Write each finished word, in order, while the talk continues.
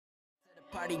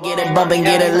Party, get it bumpin',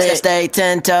 get it lit. Stay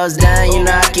 10 toes down, you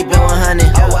know I keep it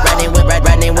 100.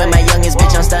 Riding with my youngest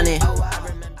bitch, I'm stunning.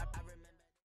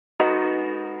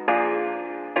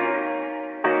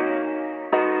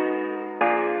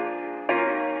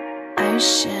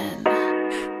 Ocean.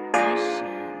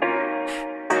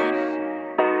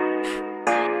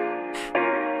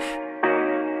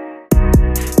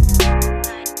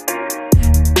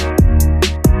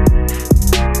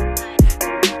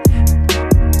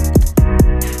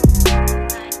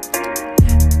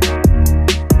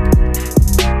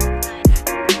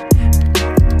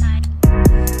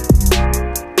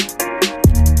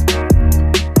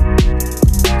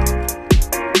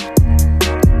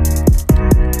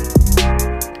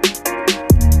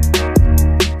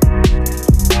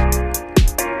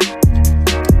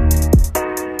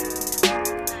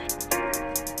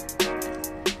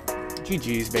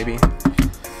 GG's, baby.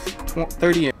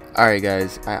 30. Alright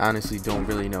guys, I honestly don't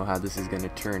really know how this is going to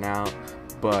turn out,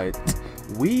 but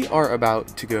we are about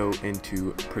to go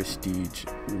into Prestige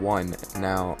 1.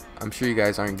 Now, I'm sure you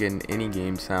guys aren't getting any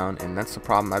game sound, and that's the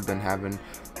problem I've been having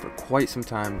for quite some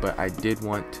time, but I did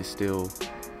want to still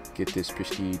get this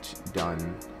Prestige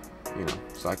done, you know,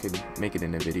 so I could make it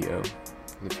in a video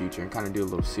in the future and kind of do a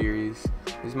little series.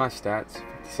 This is my stats: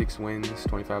 56 wins,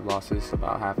 25 losses,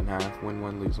 about half and half, win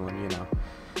one, lose one, you know.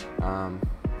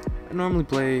 I normally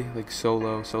play like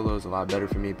solo is a lot better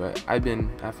for me, but I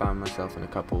found myself in a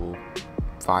couple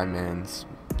 5-mans,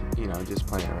 you know, just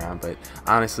playing around, but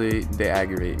honestly they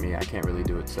aggravate me. I can't really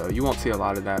do it, so you won't see a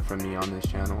lot of that from me on this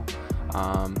channel.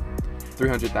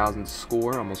 300,000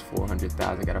 score, almost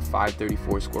 400,000. Got a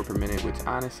 534 score per minute, which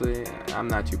honestly I'm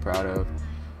not too proud of.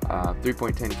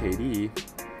 3.10 KD,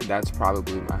 that's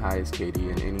probably my highest KD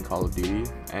in any Call of Duty,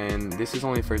 and this is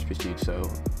only first Prestige, so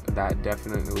that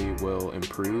definitely will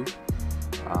improve.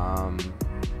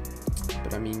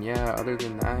 But I mean, yeah, other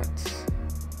than that,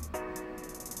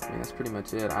 I mean, that's pretty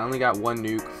much it. I only got one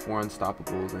nuke, 4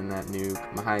 unstoppables in that nuke.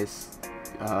 My highest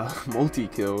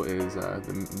multi-kill is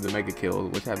the mega kill,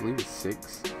 which I believe is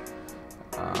 6.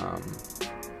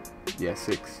 Yeah,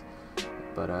 6.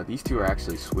 But these two are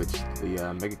actually switched.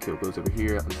 The mega kill goes over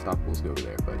here, unstoppables go over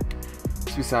there. But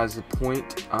it's besides the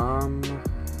point.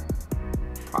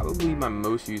 Probably my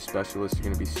most used specialists are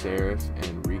going to be Seraph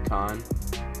and Recon,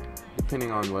 depending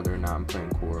on whether or not I'm playing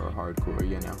core or hardcore,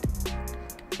 you know,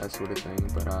 that sort of thing.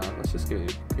 But let's just get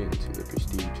into the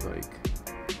Prestige like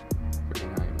every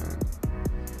night, man.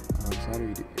 So how do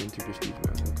you enter Prestige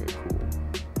mode? Okay, cool.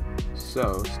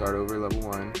 So start over level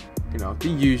 1. You know, the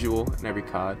usual in every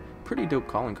COD. Pretty dope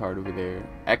calling card over there.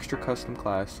 Extra custom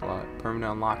class slot,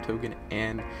 permanent unlock token,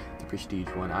 and the Prestige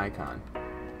 1 icon.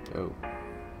 Oh,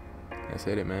 that's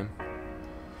it, man.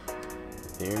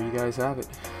 There you guys have it.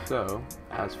 So,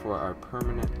 as for our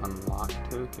permanent unlock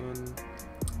token,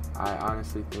 I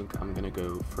honestly think I'm gonna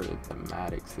go for the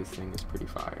thematics. This thing is pretty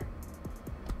fire.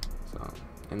 So,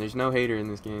 and there's no hater in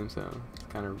this game, so it's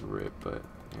kind of rip, but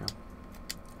yeah,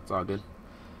 it's all good.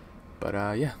 But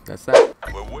yeah, that's that.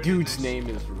 Dude's name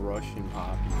is Russian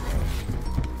Poppy.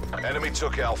 Enemy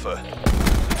took Alpha.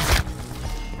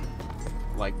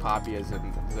 Like Poppy as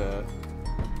in the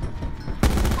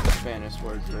Spanish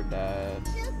word for dad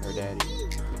or daddy.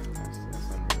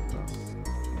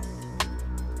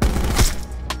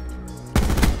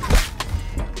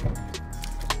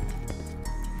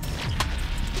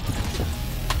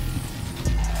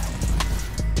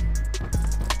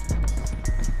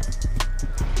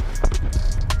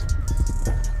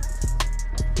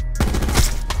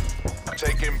 That's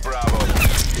Taking Bravo. In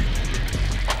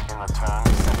return,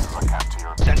 sensors are capped to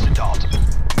your Sensor dot.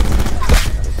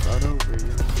 gotta start over, you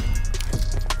know.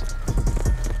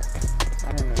 I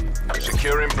don't know. You can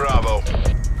Securing Bravo.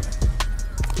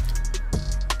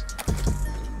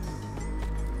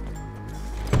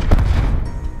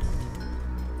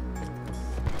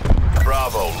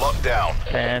 Bravo, locked down.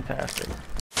 Fantastic.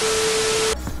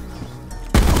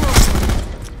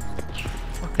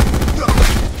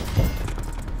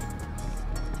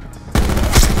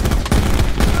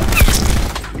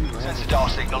 Sensor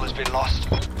dot signal has been lost.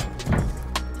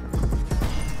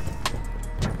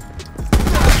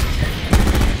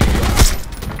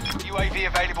 UAV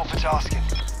available for tasking.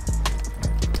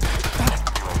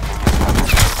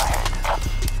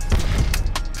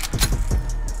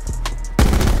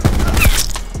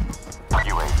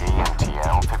 UAV and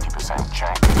TL 50%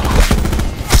 check.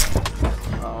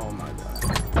 Oh my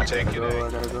god. Taking I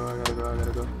gotta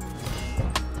go.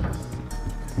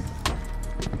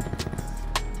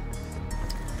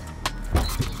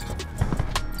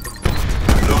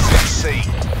 Losing C.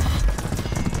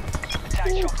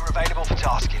 Attack chopper available for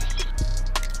tasking.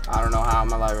 I don't know how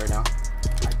I'm alive right now.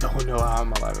 don't know how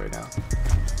I'm alive right now.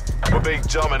 We're being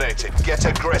dominated. Get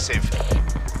aggressive.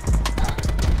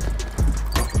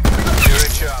 You're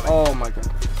in Charlie. Oh my god.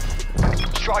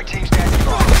 Strike team standing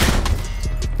by.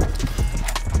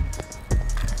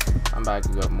 I'm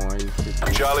backing up more.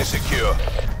 Charlie secure.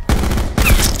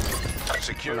 I'm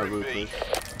Secure not B. ruthless.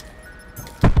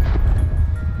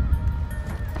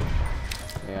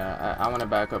 Yeah, I want to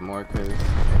back up more because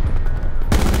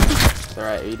they're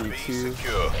at B 82.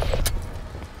 secure.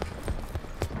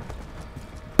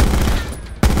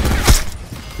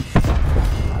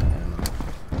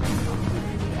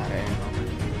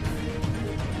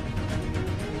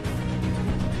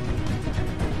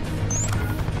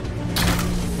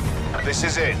 This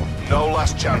is it. No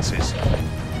last chances.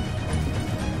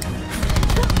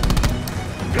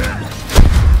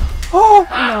 Oh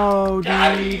no,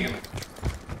 dude!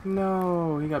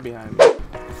 No, he got behind me. What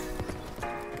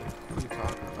are you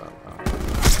talking about, bro?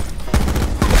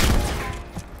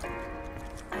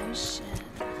 Oh shit.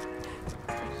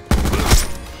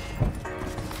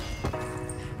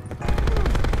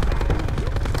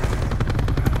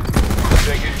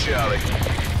 Taking Charlie.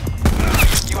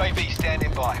 UAV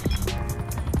standing by.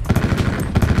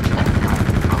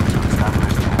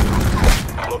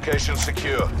 Location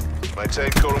secure. Maintain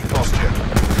current posture.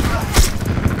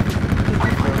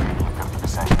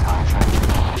 50% time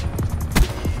change.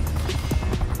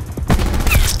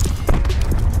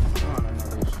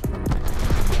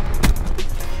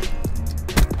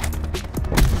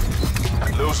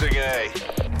 Losing A.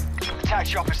 Attack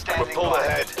chopper standing We're pulled by.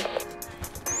 ahead.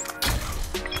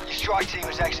 Your strike team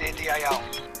has exited the AO.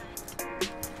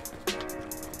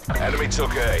 Enemy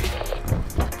took A.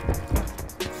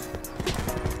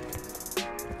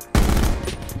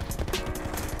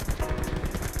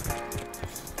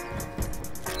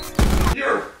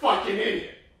 You're a fucking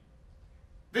idiot.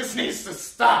 This needs to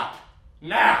stop.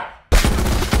 Now.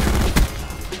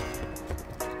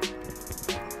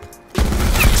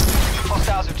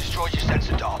 Hostiles have destroyed your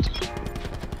sensor dart.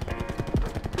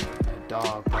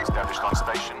 Dog. Established on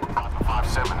station.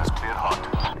 5-7 has cleared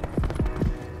hot.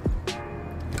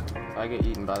 If I get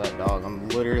eaten by that dog, I'm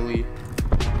literally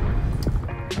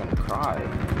gonna cry.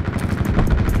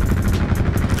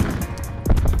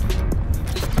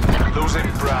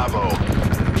 Losing Bravo.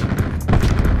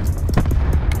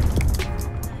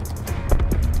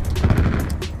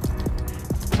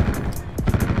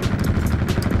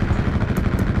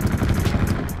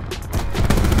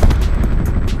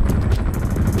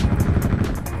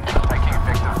 Taking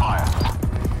effective fire.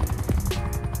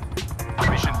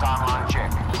 Mission timeline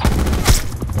check.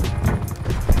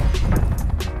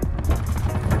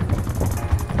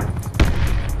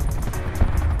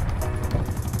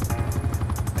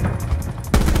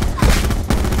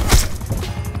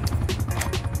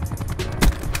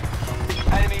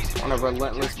 Enemies in On a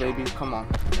relentless, baby. Come on.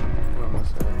 We're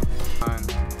almost there. Fine.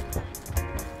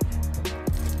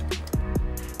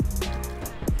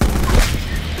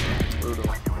 Brutal.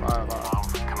 Fireball.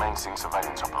 Commencing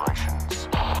surveillance operations.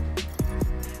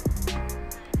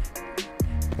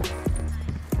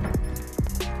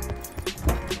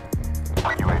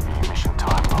 UAV mission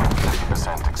timeline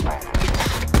 50% expanded.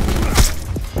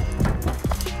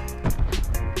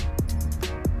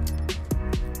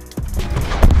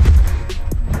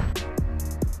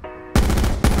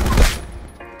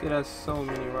 It has so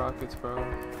many rockets, bro.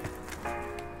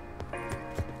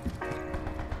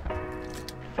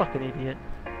 Fucking idiot.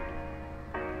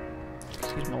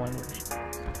 Excuse my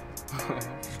language.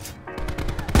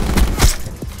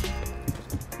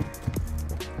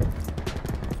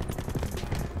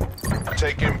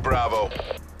 Taking Bravo.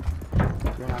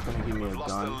 You're not gonna give me a Lost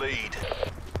the gun. lead.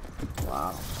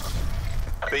 Wow.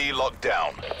 B locked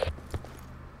down.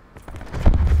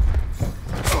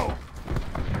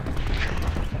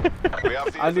 We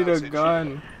have the I need a advantage.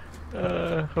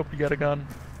 gun. Hope you got a gun.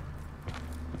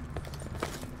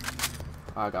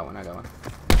 Oh, I got one. I got one.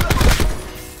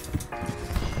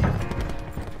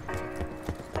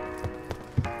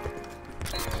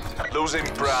 Losing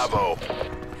Bravo.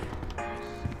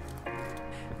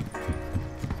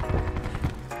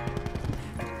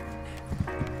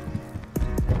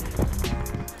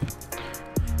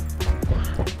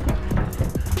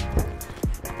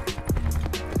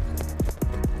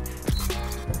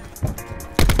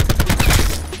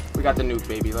 We got the nuke,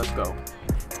 baby. Let's go.